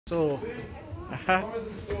So,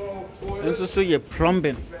 this is your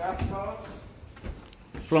plumbing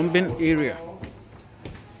area.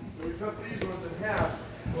 So we cut these ones in half.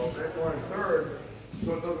 Well, they're going third,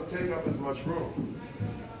 so it doesn't take up as much room.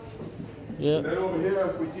 Yeah. And then over here,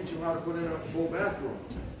 we teach them how to put in a full bathroom.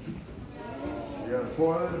 You got a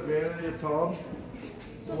toilet, a vanity, a tub.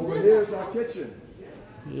 So over here is our kitchen.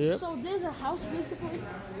 Yeah. So there's a house basically?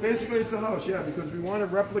 Basically, it's a house, yeah, because we want to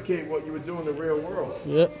replicate what you would do in the real world.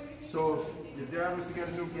 Yeah. So if your dad was to get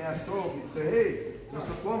a new gas stove, he'd say, hey,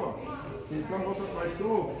 Mr. Plumber, can you come hook up my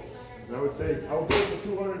stove? And I would say, I'll do it for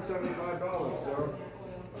 $275, sir.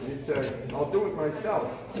 And he'd say, I'll do it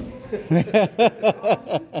myself.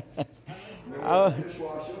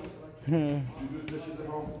 Dishwasher. Do you do the dishes at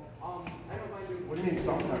home? What do you mean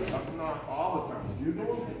sometimes? Not all the time. Do you do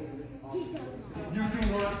them? You do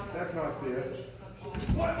not? That's not fair.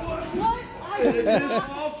 What? It's his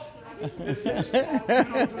fault. It's his fault. You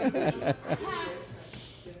don't do the dishes.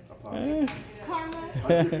 Karma.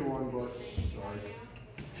 I'll give you one, but sorry.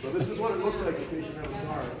 So this is what it looks like in case you never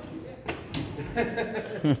saw it.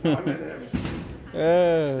 I'm in him.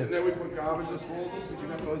 And then we put garbage disposals. Did you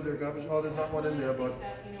not know there garbage? Oh, there's not one in there, but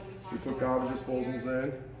we put garbage disposals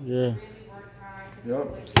in. Yeah. Yep.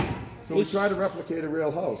 So we try to replicate a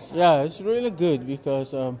real house. Yeah, it's really good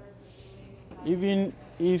because even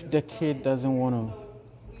if the kid doesn't want to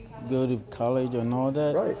go to college and all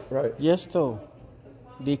that, Right. yes, though,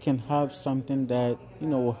 they can have something that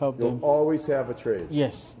will help You'll them. always have a trade.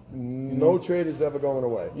 Yes. No trade is ever going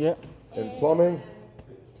away. Yeah. And plumbing,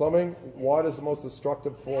 water is the most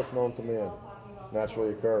destructive force known to man,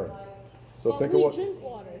 naturally occurring. So think of what. Drink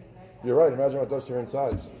water. You're right. Imagine what it does to your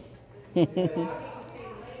insides.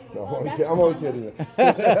 No, I'm only kidding you.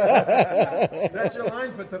 That's your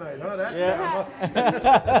line for tonight, huh?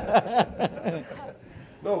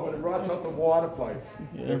 No, but it rots out the water pipes.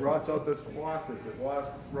 Yeah. It rots out the faucets. It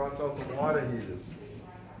rots out the water heaters.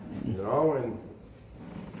 And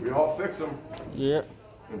we all fix them. Yeah.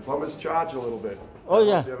 And plumbers charge a little bit. Oh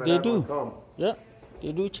yeah, they do. Yeah,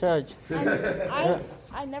 they do charge.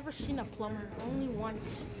 I never seen a plumber, only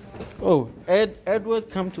once. Oh, Edward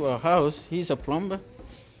come to our house. He's a plumber.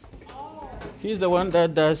 He's the one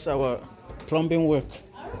that does our plumbing work.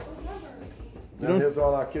 Now here's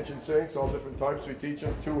all our kitchen sinks, all different types. We teach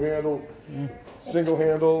them: 2-handle, single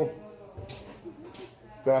handle,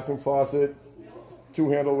 bathroom faucet,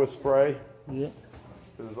 2-handle with spray. Yeah.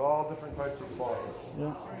 There's all different types of faucets.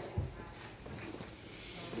 Yeah.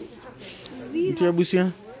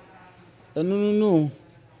 No.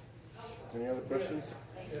 Any other questions?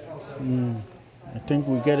 I think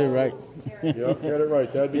we get it right. Yeah, get it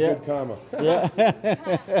right. That'd be good karma. Yeah.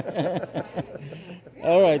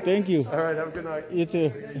 All right, thank you. All right, have a good night. You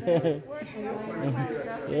too.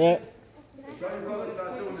 Yeah. Tell your brother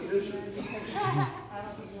start doing the dishes.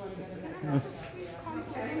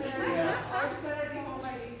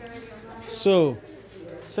 So,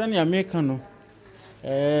 Sunny Americano,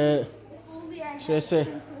 say,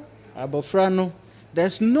 Abofrano,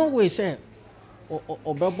 there's no way, sir.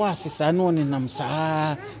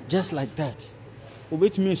 Just like that.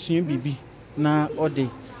 Wait me soon, baby. Na ode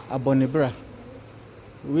abonebra.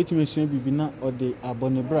 Wait me soon, baby. Na ode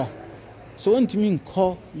abonebra. So, want me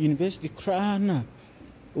call university crana.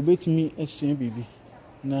 Wait me a soon, baby.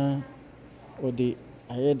 Na ode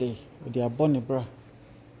ayede ode abonebra.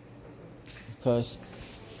 Because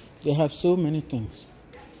they have so many things.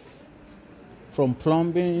 From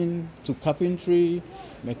plumbing to carpentry,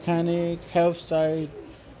 mechanic, health side,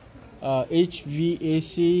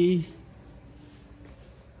 HVAC.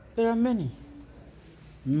 There are many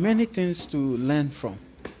things to learn from.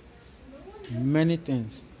 Many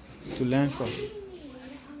things to learn from.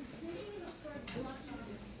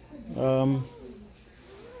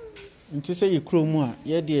 To say you chroma,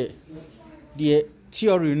 yeah, the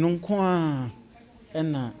theory no kwa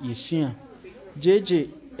ena yesua. JJ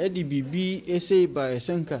Eddie BB essay by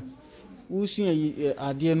Senka. Wusua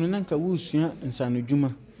ade no nanka wusua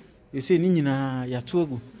nsanodwuma. Yese ni nyina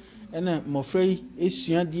yatogu. Ena mofrey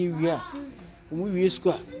esua de wi a omu wi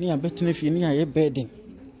school ni abetena fie ni aye bedding.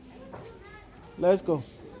 Let's go.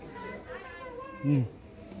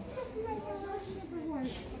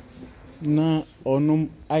 Na onum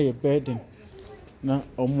aye bedding. Na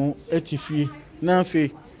omo etifie. Na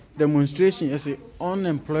fe demonstration is a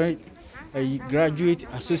unemployed graduate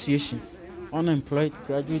association. Unemployed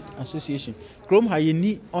graduate association. Chrome ha you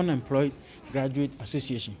need unemployed graduate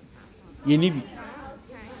association. You need.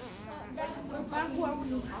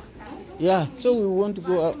 Yeah, so we want to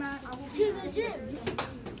go out To the gym.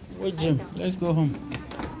 What gym? Let's go home.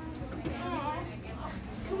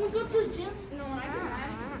 Can we go to the gym? No, I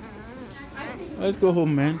don't. Let's go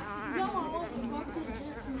home, man.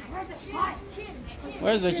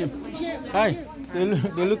 Where's the gym? Hi.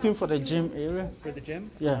 They're looking for the gym area. For the gym?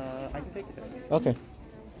 Yeah. I can take you there. Okay.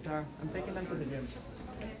 I'm taking them to the gym.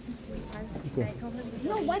 Okay.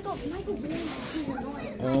 No, Michael.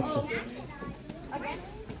 Okay.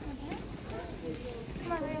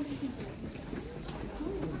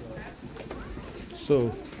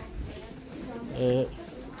 So,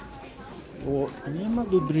 nneɛma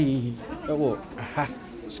bebree ɛwɔ aha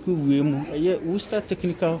school wei mu ɛyɛ Worcester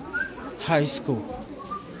Technical High School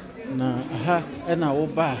na aha ɛna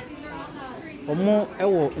woba ɔmo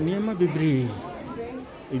ɛwɔ nneɛma bebree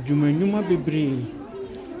edwumanyuma bebree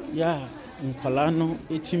ya nkwalaa no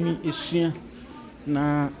etimi esua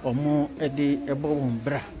na ɔmo ɛde ɛbɔ wɔn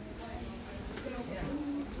bra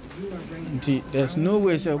nti there's no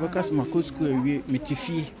way sɛ ɔbɛka sɛ makɔ school awie mete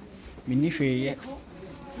fie menni hwee yɛ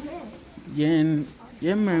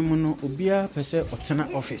yɛn man mu no obiara pɛ sɛ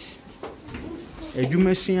ɔtena office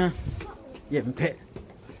adwuma sua yɛmpɛ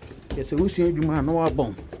yɛsɛ wosua adwuma a na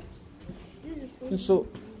wabɔn nso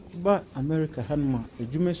ba America ha no a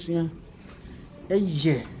adwuma sua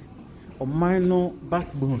ɛyɛ ɔman no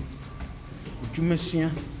backbone adwuma sua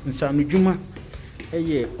nsano dwuma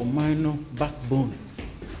ɛyɛ ɔman no backbone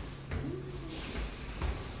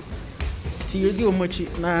ti yɛdi ɔmo akyi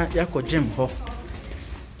na yɛakɔ gym hɔ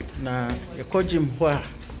na yɛkɔ gym hɔ a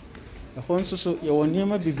ɛhɔ nso so yɛwɔ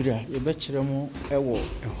nneɛma bebree a yɛbɛkyerɛ mo ɛwɔ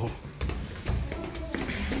ɛhɔ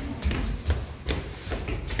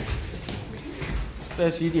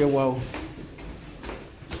sɛsi deɛ wow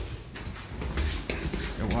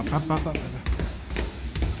ɛwɔ papa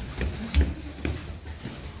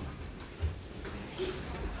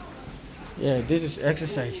yeah, this is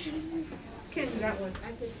exercise. Can do that one.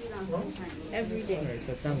 I could see that every day. Alright,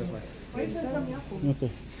 so sound the class.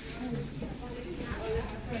 Okay.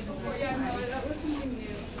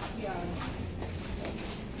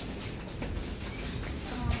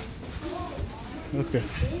 Okay.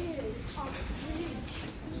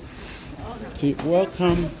 So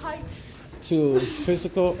welcome to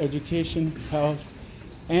physical education, health,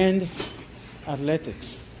 and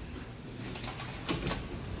athletics.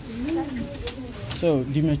 So,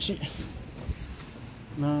 Dimechi.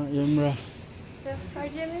 Now, Yemra. Our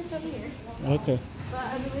gym is over here. Okay. But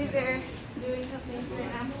I believe they're doing something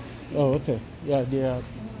right now. Oh, okay. Yeah, they are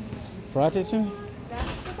practicing.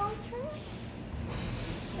 Basketball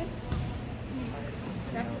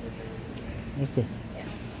track? Okay. Yeah.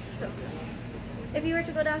 So, if you were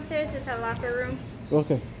to go downstairs, it's our locker room.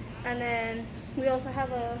 Okay. And then we also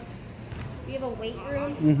have a weight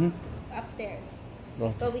room upstairs.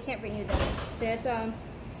 Okay. But we can't bring you down. That's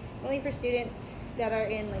only for students that are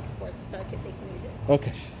in like sports, but if they can use it.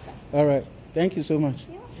 Okay. All right. Thank you so much.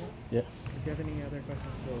 Yeah. If you have any other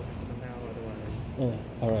questions, we'll answer them now. Otherwise,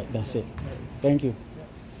 All right. That's it. Thank you.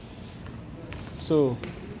 So,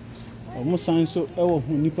 almost sign so ewo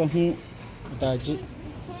nipa hu daji.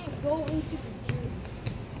 Can't go into the gym.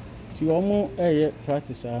 Ti omo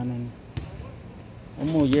practice ano.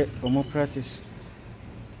 Omo practice.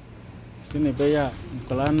 Sine beya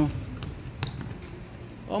nkola no.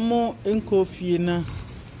 Omo enko fie na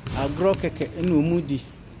agro keke ena omudi.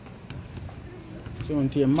 So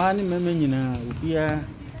nti ma ni meme nyina obia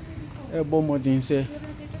ebo modin se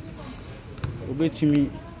obetimi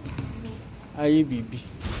aye bibi.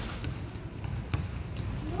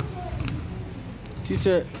 Ti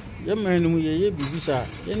se ye man mu ye bibi sa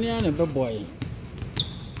ye ni an be boy.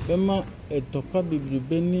 Bema etoka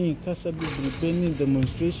bibribe ni kasa bibribe ni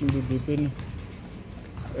demonstration bibribe ni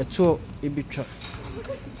eto ebitwa.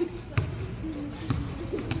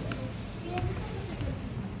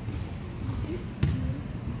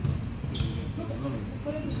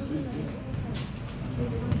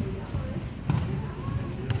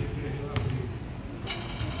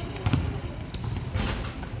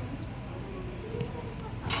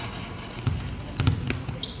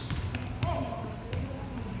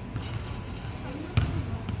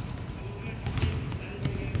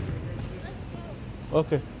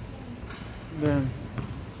 Okay. Then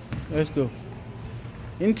let's go.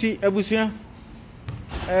 Inti abusia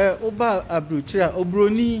oba abruchira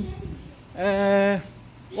obroni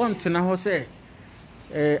wontena ho se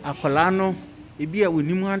akola no ebi a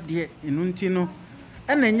wonimu ade enu nti no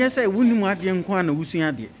ena nye se wonimu ade nko ana wusua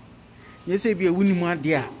ade nye se bi a wonimu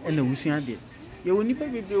ade a ena wusua ade ye woni pa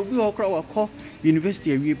bebe obi okra wakọ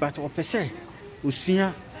university awie but opese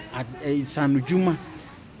osua sanudwuma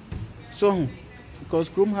so because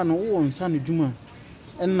krom ha no wo sanudwuma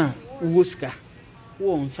ena wo ska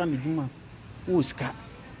wo sanudwuma wo ska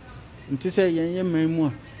nti se yen man mu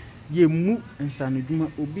a ye mu nsanodwuma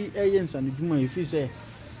obi eye nsanodwuma efi se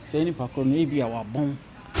ni pakro no ebi a wabon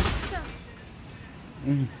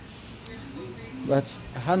but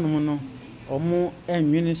hanum no omo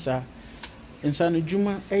enwini sa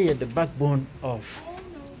nsanodwuma eye the backbone of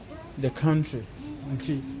the country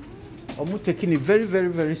nti omo taking it very very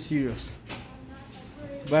very serious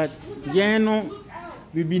but no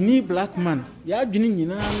bibini black man ya adwini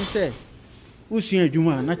nyina no se usua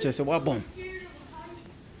adwuma na kire se wabon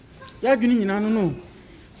ya adwini nyina no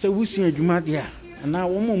se usua adwuma dia na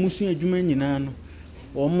wo mo musua adwuma nyina no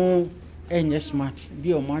wo mo enye smart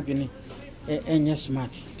bi o mo adwini enye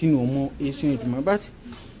smart ti no mo esua adwuma but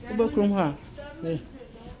obakrom ha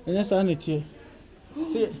enye sa na tie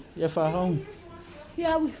se ye fa ha hu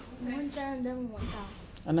Yeah, we went down and then we went down.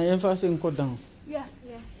 And I am fasting go down. Yeah.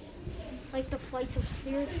 Like the flights of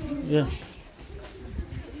stairs. Yeah.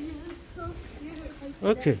 So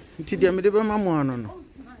scared. Okay. Ti dia me de be mamu ano no.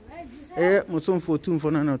 Mo so for 2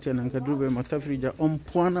 for na na hotel na kadru be matafrija on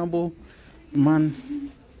poinable man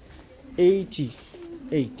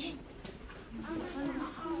 88.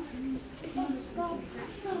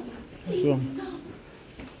 So.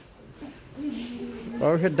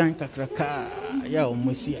 Our head dan kakraka ya o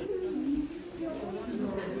mosia.